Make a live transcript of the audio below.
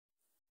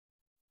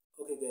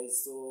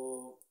Guys,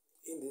 so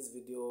in this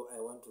video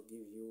I want to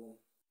give you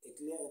a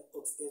clear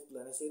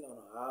explanation on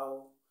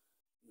how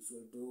you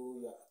should do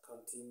your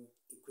accounting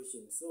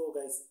equation. So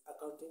guys,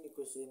 accounting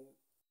equation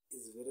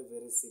is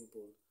very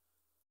simple.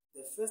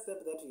 The first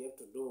step that you have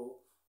to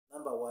do,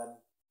 number one,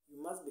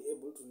 you must be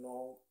able to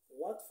know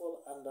what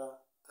fall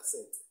under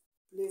assets.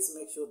 Please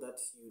make sure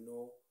that you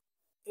know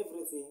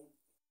everything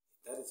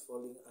that is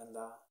falling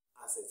under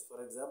assets. For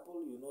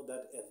example, you know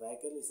that a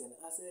vehicle is an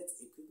asset,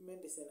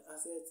 equipment is an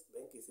asset,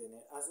 bank is an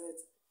asset,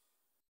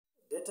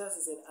 data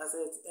is an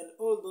asset, and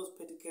all those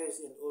petty cash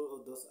and all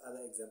of those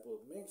other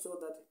examples. Make sure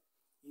that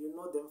you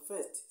know them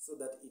first so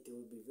that it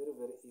will be very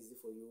easy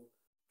for you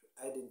to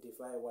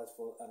identify what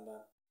falls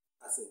under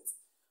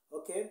assets.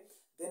 Okay,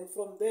 then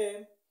from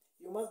there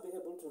you must be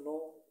able to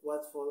know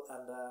what falls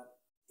under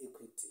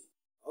equity.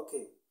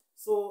 Okay,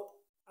 so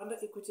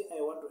under equity I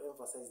want to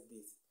emphasize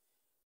this.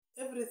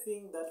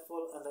 Everything that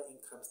falls under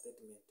income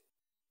statement,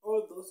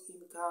 all those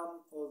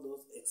income, all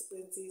those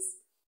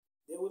expenses,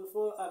 they will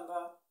fall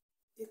under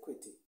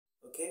equity.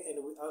 Okay,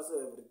 and we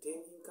also have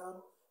retained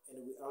income,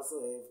 and we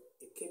also have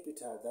a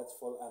capital that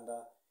fall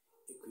under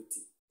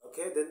equity.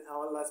 Okay, then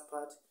our last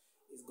part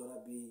is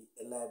gonna be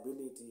a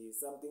liability,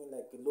 something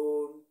like a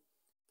loan,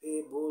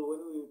 payable.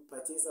 When we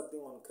purchase something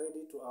on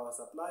credit to our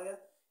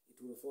supplier, it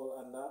will fall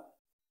under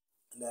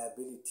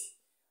liability.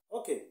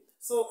 Okay,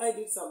 so I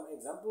did some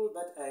example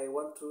that I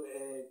want to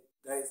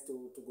guys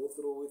to go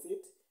through with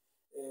it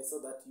so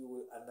that you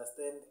will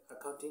understand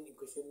accounting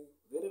equation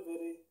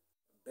very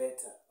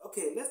better.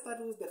 Okay, let's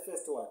start with the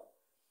first one.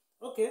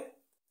 Okay,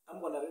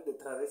 I'm gonna read the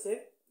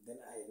transaction,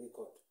 then I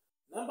record.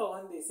 Number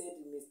one, they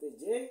said Mr.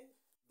 J,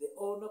 the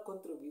owner,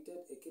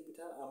 contributed a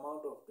capital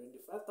amount of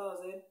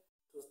 25,000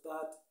 to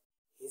start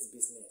his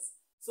business.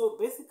 So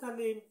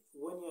basically,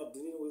 when you are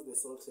dealing with the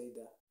sole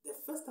trader, the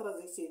first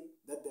transaction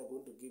that they're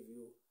going to give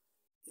you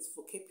is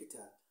for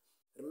capital.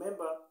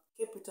 Remember,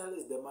 capital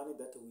is the money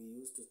that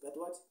we use to start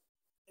what?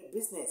 A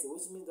business,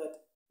 which means that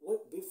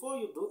before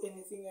you do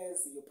anything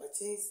else, you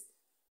purchase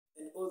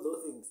and all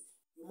those things,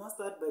 you must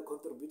start by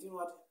contributing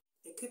what?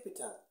 A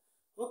capital.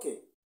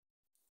 Okay,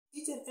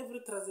 each and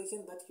every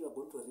transaction that you are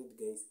going to read,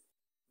 guys,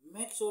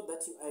 make sure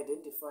that you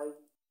identify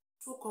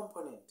two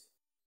components.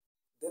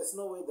 There's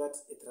no way that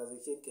a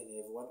transaction can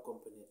have one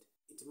component.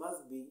 It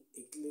must be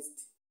at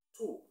least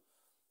two.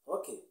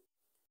 Okay,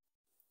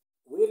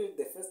 we read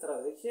the first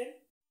transaction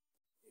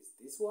is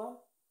this one.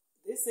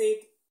 They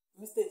said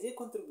Mr. J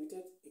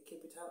contributed a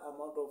capital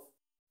amount of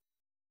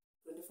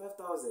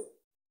 25,000.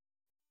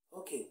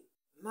 Okay,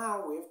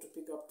 now we have to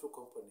pick up two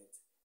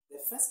components.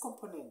 The first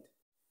component,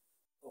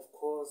 of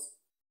course,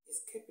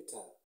 is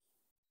capital.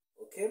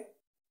 Okay,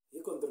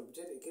 he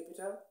contributed a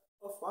capital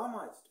of how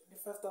much?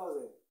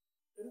 25,000.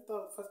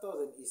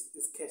 25,000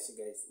 is cash,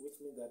 guys, which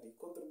means that he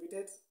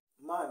contributed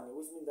money,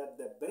 which means that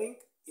the bank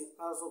is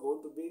also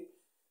going to be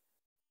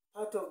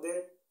part of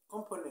the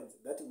components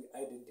that we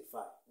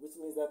identify, which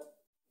means that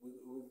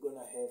we're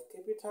gonna have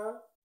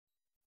capital,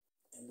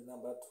 and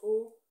number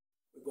two,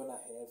 we're gonna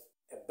have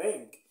a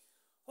bank.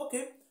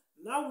 Okay,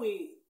 now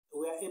we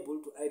are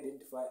able to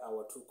identify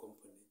our two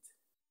components.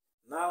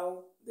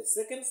 Now the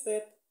second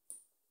step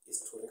is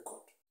to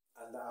record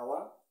under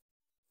our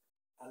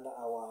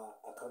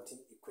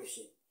accounting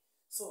equation.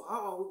 So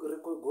how are we going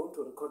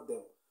to record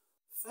them?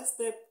 First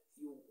step,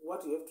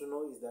 what you have to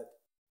know is that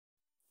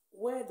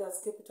where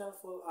does capital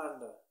fall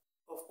under?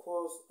 Of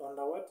course,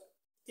 under what?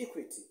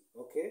 Equity.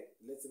 Okay,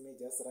 let me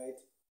just write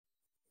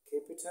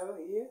capital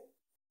here.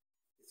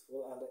 It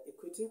fall under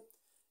equity.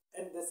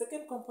 And the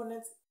second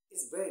component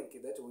is bank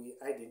that we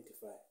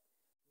identify.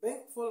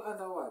 Bank fall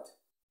under what?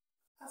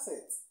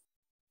 Assets.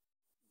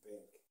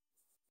 Bank.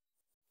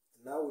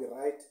 Now we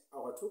write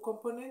our two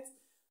components.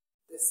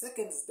 The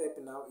second step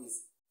now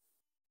is,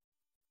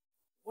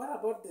 what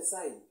about the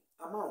sign?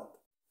 Amount.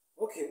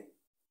 Okay.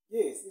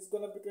 Yes, it's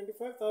going to be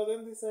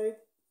 25,000 this side,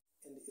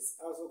 and it's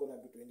also going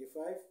to be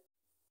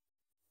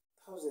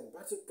 25,000.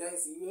 But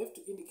guys, you have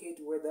to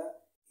indicate whether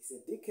it's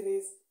a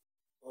decrease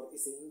or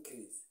it's an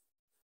increase.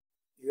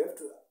 You have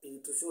to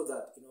show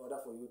that in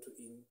order for you to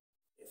earn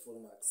a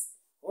full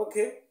marks.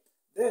 Okay,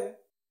 then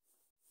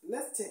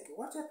let's check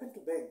what happened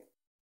to bank.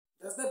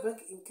 Does the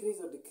bank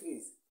increase or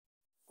decrease?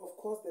 Of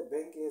course, the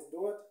bank has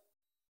do what?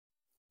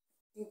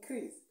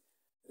 Increase.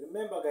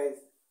 Remember,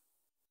 guys,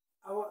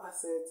 our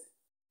assets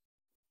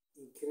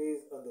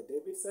increase on the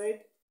debit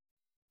side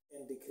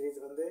and decrease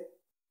on the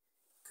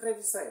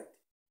credit side.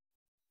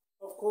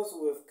 Of course,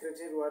 we have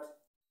created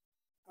what?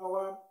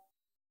 Our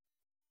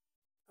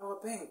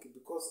bank,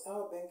 because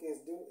our bank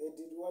has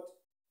did what?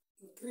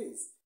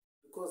 Increase,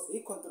 because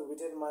he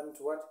contributed money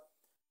to what?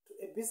 To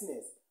a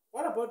business.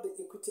 What about the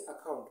equity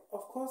account?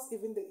 Of course,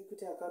 even the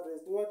equity account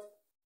has do what?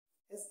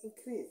 Has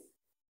increased.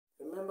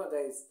 Remember,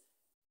 guys,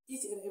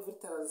 each and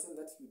every transaction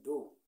that you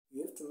do,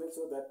 you have to make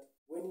sure that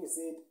when you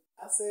said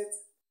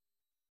assets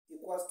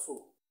equals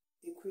to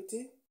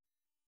equity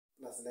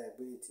plus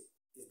liability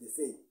is the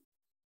same.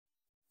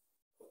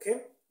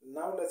 Okay,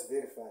 now let's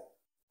verify.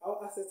 Our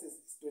assets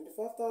is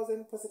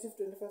 25,000, positive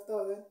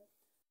 25,000.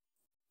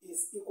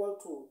 is equal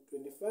to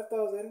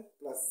 25,000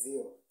 plus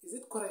 0. Is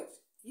it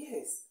correct?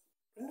 Yes.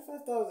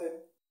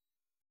 25,000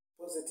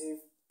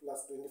 positive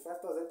plus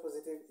 25,000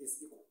 positive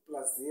is equal,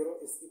 plus 0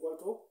 is equal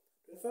to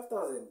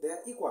 25,000. They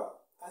are equal.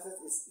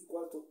 Assets is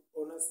equal to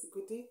owner's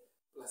equity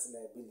plus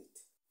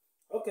liability.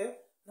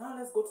 Okay, now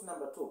let's go to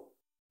number 2.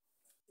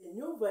 A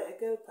new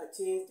vehicle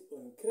purchased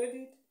on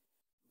credit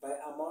by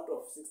amount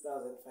of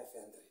 6,500.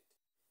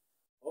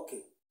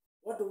 Okay,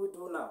 what do we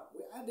do now?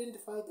 We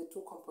identify the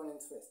two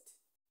components first.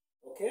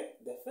 Okay,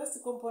 the first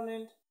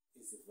component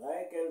is a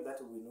vehicle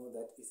that we know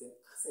that is an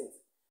asset.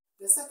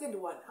 The second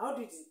one, how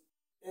did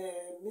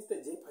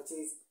Mr. J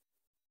purchase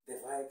the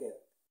vehicle?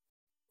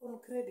 On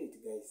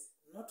credit, guys,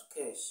 not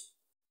cash.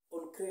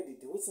 On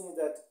credit, which means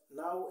that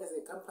now as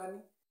a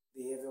company,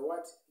 they have a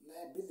what?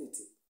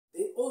 Liability.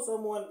 They owe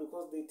someone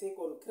because they take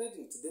on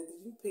credit. They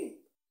didn't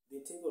pay.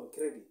 They take on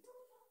credit.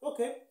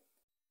 Okay,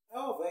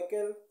 our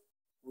vehicle,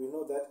 we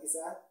know that is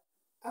an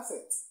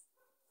asset.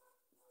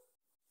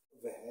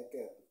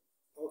 Vehicle.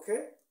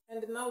 Okay,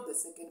 and now the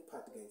second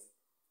part, guys.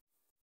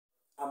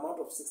 Amount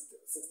of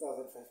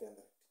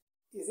 6,500.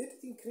 Is it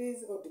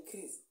increase or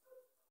decrease?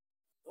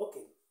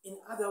 Okay, in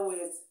other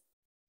words,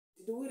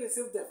 did we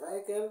receive the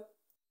vehicle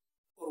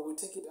or we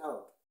take it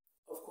out?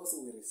 Of course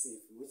we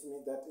receive, which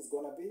means that is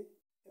going to be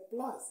a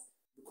plus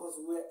because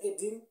we are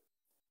adding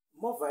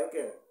more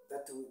vehicle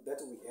that we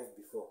have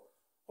before.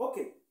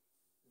 Okay,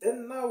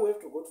 then now we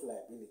have to go to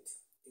liability.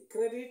 A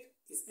credit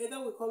is either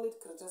we call it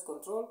creditors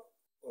control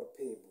or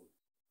payable.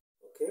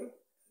 Okay,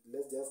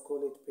 let's just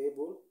call it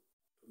payable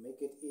to make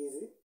it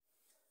easy.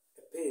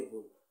 A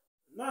payable.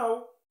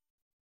 Now,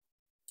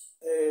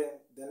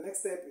 the next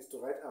step is to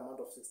write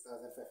amount of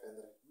 6,500.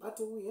 But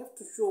we have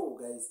to show,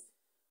 guys,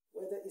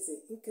 whether it's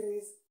an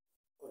increase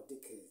or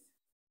decrease.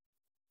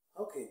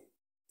 Okay,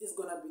 it's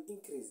gonna be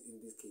increase in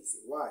this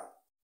case. Why?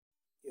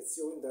 It's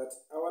showing that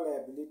our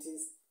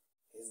liabilities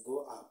has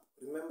go up.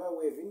 Remember,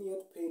 we haven't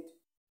yet paid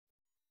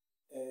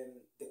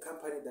the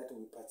company that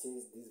we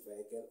purchased this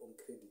vehicle on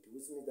credit,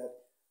 which means that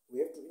we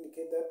have to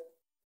indicate that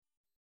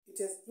it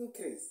has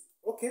increased.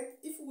 Okay,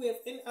 if we have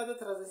any other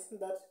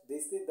transaction that they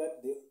say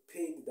that they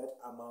paid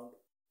that amount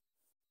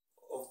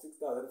of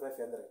 6,500,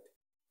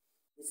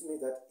 which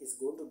means that it's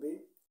going to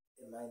be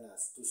a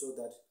minus to show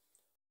that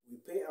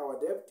we pay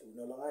our debt, we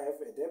no longer have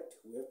a debt,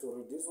 we have to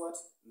reduce what?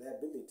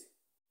 Liability.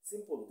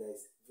 Simple,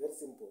 guys, very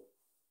simple.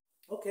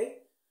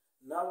 Okay,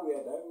 now we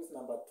are done with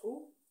number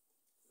 2.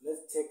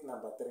 Let's check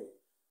number 3.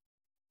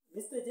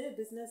 Mr. J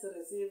business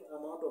received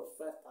amount of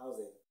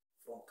 5,000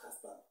 from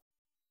customer.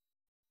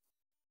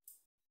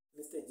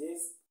 Mr.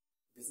 J's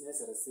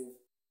business received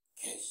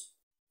cash,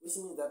 which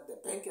means that the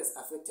bank is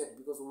affected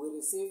because we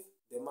receive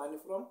the money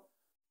from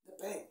the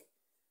bank.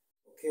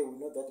 Okay, we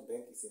know that the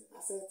bank is an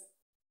asset.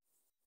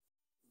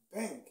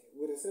 Bank,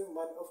 we receive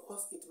money, of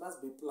course it must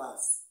be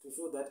plus to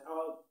show that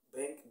our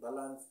bank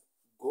balance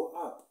go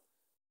up.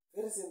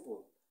 Very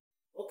simple.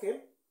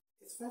 Okay,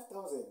 it's 5,000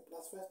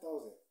 plus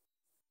 5,000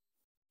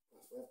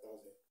 plus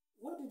 5,000.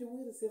 Where did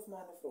we receive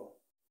money from?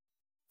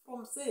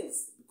 From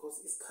sales, because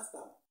it's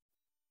custom.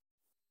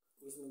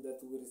 Which means that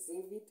we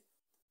receive it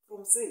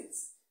from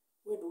sales.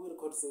 Where do we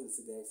record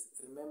sales, guys?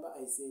 Remember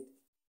I said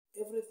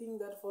everything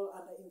that fall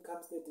under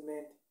income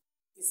statement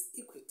is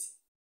equity.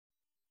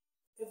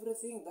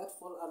 Everything that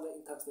fall under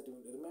income statement.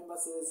 Remember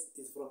sales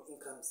is from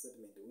income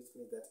statement, which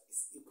means that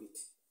it's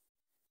equity.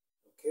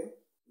 Okay,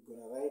 we're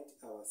gonna write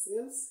our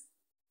sales.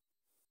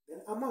 Then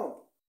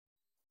amount,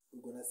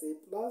 we're gonna say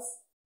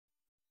plus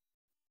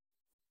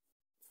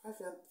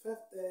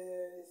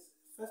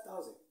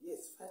 5,000.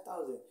 Yes,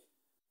 5,000.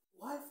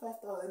 Why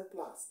 5,000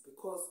 plus?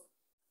 Because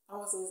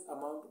our sales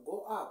amount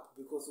go up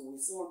because we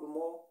sold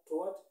more to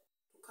what?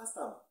 To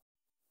customer.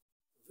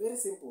 Very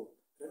simple.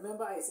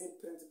 Remember I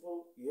said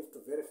principle, you have to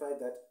verify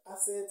that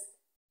asset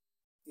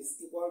is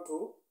equal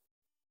to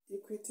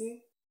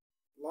equity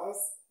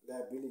plus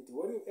liability.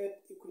 When you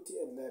add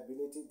equity and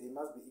liability, they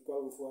must be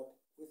equal with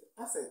what? With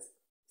assets.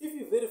 If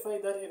you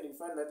verify that and you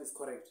find that is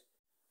correct,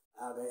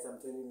 guys, I'm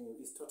telling you,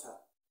 it's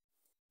total.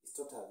 It's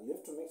total. You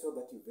have to make sure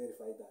that you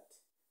verify that.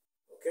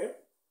 Okay?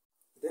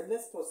 Then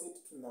let's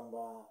proceed to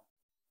number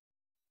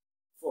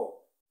 4.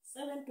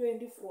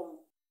 720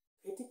 from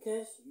petty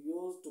cash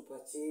used to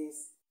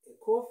purchase a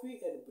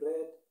coffee and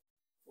bread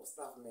for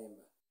staff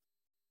member.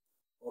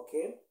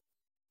 Okay,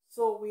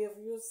 so we have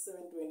used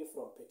 720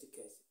 from petty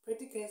cash.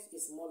 Petty cash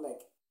is more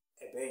like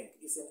a bank,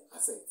 it's an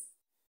asset.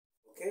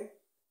 Okay,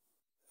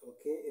 a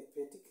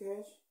petty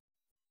cash.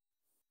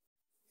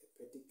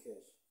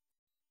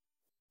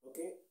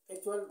 Okay,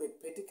 actually the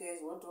petty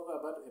cash, when we talk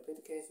about a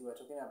petty cash, we are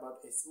talking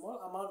about a small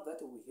amount that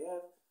we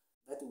have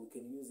that we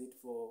can use it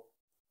for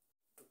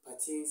to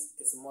purchase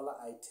a smaller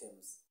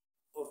items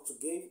or to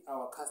give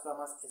our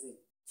customers as a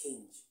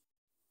change.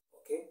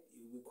 Okay,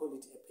 we call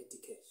it a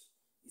petty cash.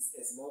 It's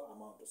a small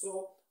amount.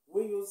 So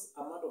we use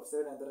amount of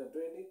 720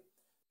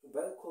 to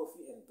buy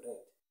coffee and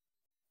bread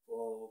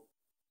for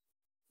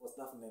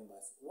staff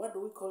members. What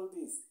do we call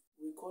this?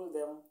 We call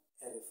them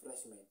a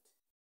refreshment.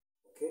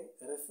 Okay,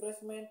 a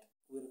refreshment,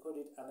 we record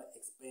it under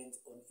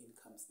expense on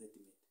income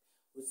statement.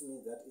 which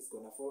means that it's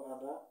gonna fall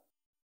under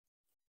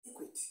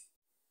equity.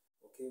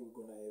 Okay, we're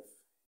gonna have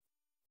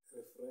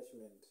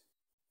refreshment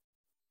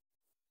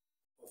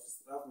of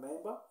staff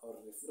member or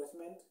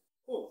refreshment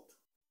hold.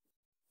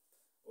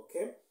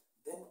 Okay,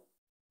 then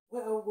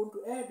where are we going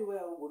to add,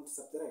 where are we going to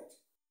subtract?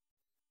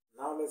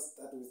 Now let's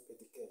start with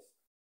petty cash.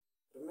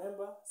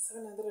 Remember,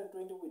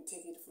 720 we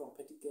take it from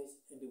petty cash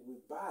and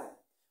we buy,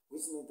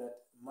 which means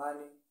that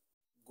money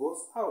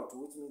goes out,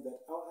 which means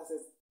that our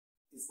assets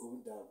is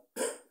going down.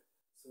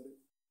 Sorry,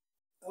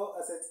 our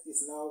assets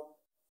is now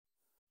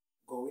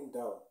going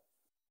down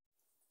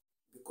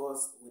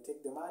because we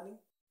take the money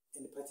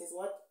and purchase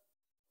what?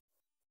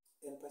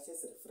 And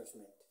purchase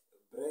refreshment,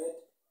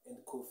 bread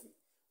and coffee,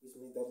 which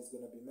means that is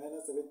going to be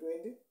minus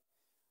 720.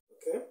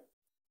 Okay,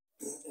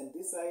 and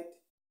this side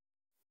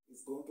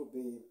is going to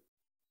be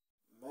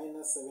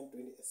minus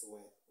 720 as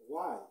well.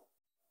 Why?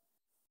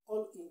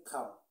 All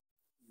income,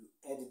 you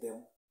add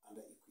them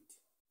under equity.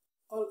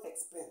 All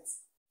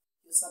expense,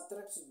 you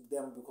subtract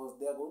them because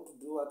they are going to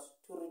do what?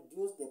 To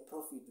reduce the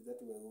profit that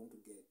we are going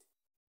to get.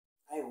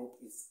 I hope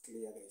it's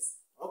clear,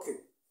 guys.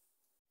 Okay.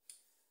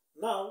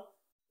 Now,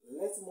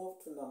 let's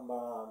move to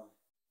number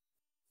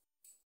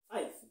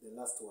 5, the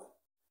last one.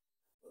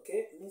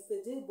 Okay,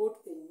 Mr. J bought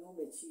a new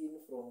machine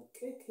from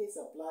KK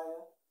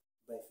supplier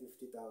by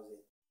 50,000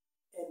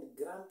 and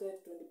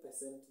granted 20%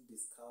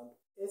 discount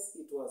as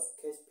it was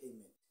cash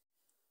payment.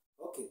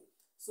 Okay,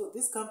 so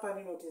this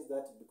company noticed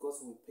that because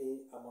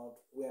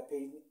we are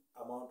paying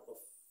amount of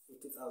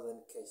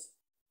 50,000 cash.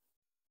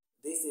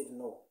 They said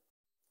no.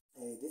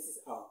 This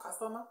is our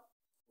customer.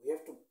 We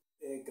have to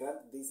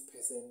grant this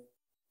person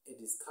a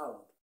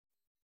discount.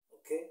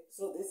 Okay,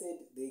 so they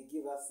said they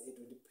give us a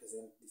 20%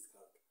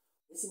 discount,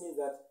 which means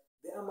that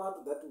the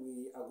amount that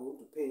we are going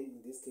to pay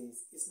in this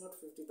case is not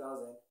 50,000,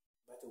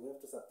 but we have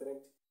to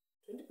subtract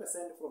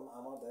 20% from the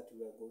amount that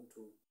we are going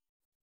to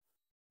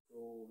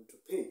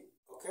pay.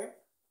 Okay,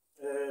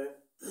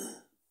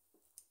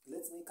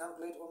 let me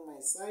calculate on my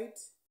side,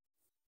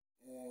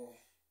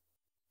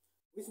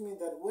 which means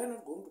that we're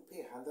not going to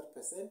pay 100%,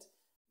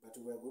 but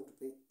we are going to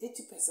pay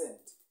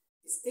 80%.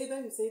 It's either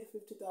you say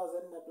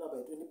 50,000 multiplied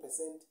by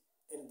 20%,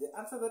 and the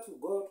answer that you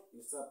got,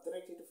 you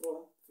subtract it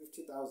from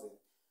 50,000.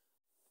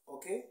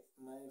 Okay,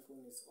 my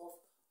phone is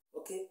off.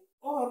 Okay,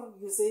 or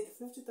you said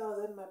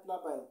 50,000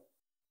 multiplied by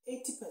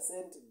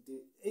 80%,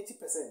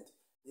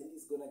 then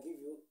it's gonna give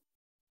you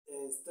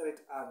a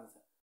straight answer.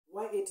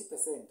 Why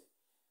 80%?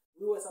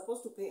 We were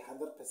supposed to pay 100%,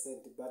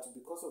 but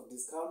because of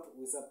discount,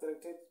 we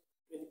subtracted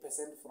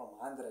 20% from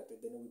 100,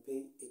 then we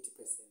pay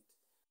 80%.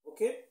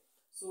 Okay,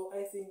 so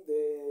I think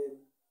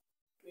the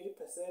 20%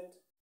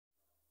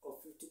 of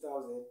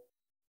 50,000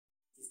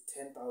 is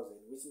 10,000,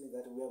 which means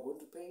that we are going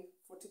to pay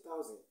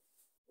 40,000.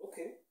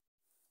 Okay,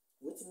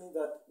 which means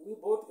that we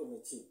bought a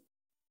machine.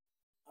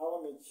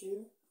 Our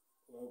machine,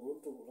 we are going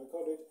to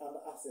record it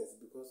under assets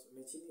because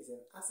machine is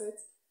an asset,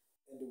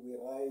 and we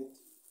write,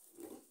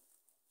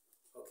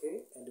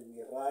 okay, and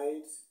we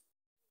write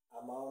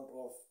amount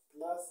of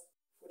plus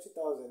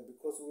 40,000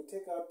 because we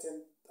take out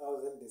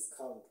 10,000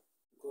 discount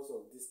because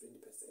of this 20%.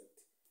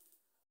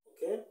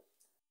 Okay,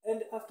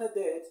 and after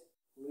that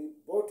we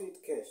bought it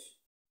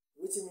cash,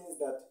 which means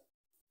that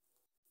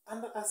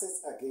under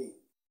assets again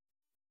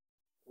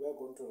we are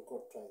going to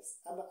record twice.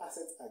 Under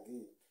assets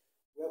again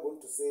we are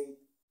going to say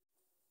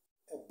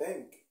a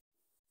bank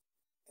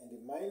and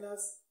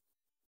minus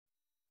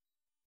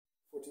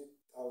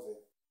 40,000.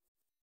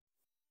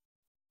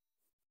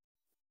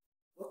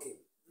 Okay,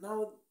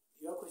 now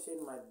your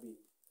question might be,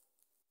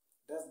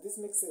 does this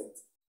make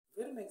sense?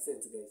 Very makes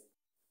sense, guys.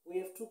 We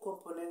have two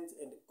components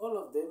and all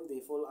of them, they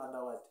fall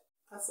under what?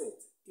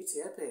 Assets. It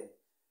happened.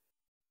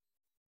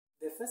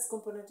 The first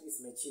component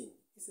is machine.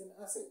 It's an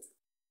asset.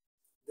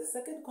 The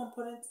second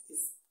component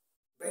is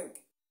bank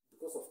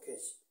because of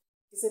cash.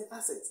 It's an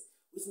asset,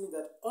 which means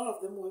that all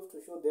of them we have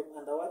to show them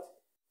under what?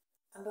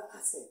 Under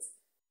assets.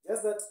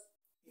 Just that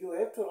you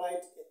have to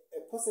write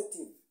a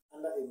positive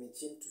under a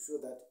machine to show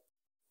that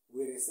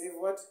we receive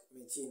what?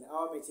 Machine.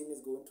 Our machine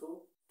is going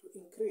to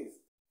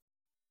increase.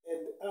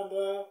 And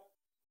under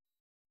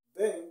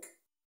bank,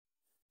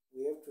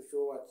 we have to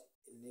show what?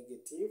 A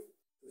negative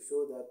to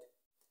show that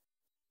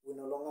we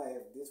no longer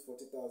have this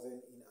 40,000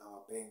 in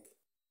our bank.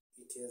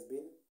 It has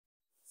been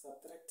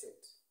subtracted.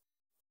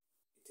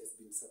 It has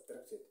been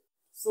subtracted.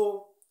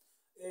 So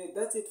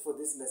that's it for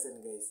this lesson,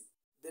 guys.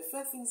 The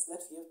first things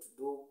that you have to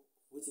do,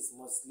 which is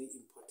mostly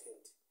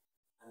important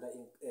under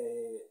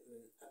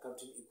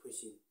accounting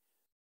equation,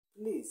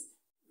 please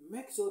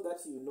make sure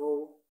that you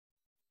know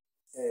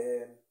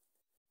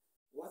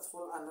what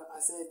fall under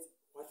asset,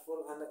 what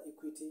fall under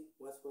equity,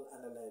 what fall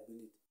under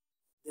liability.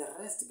 The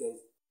rest,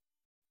 guys,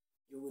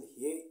 you will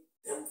hear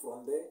them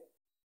from the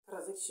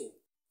transaction.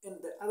 And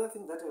the other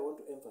thing that I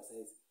want to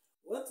emphasize,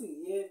 once you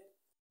hear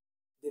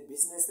the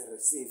business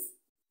receive,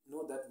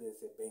 know that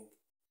there's a bank.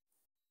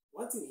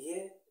 Once you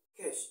hear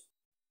cash,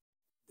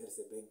 there's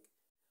a bank.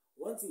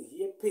 Once you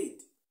hear paid,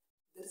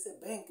 there's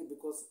a bank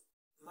because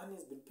money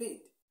has been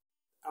paid.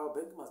 Our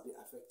bank must be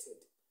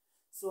affected.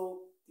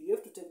 So you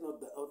have to take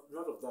note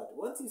of that. that.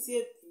 Once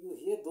you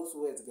hear those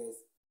words,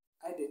 guys,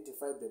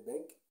 identify the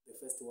bank, the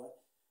first one,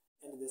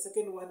 and the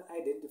second one,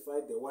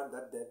 identify the one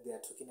that they are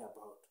talking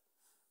about.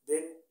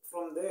 Then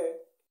from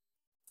there,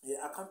 the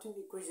accounting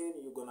equation,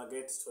 you're gonna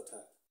get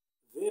total.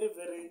 Very,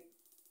 very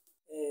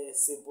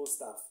simple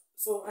stuff.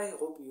 So I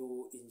hope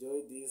you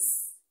enjoy this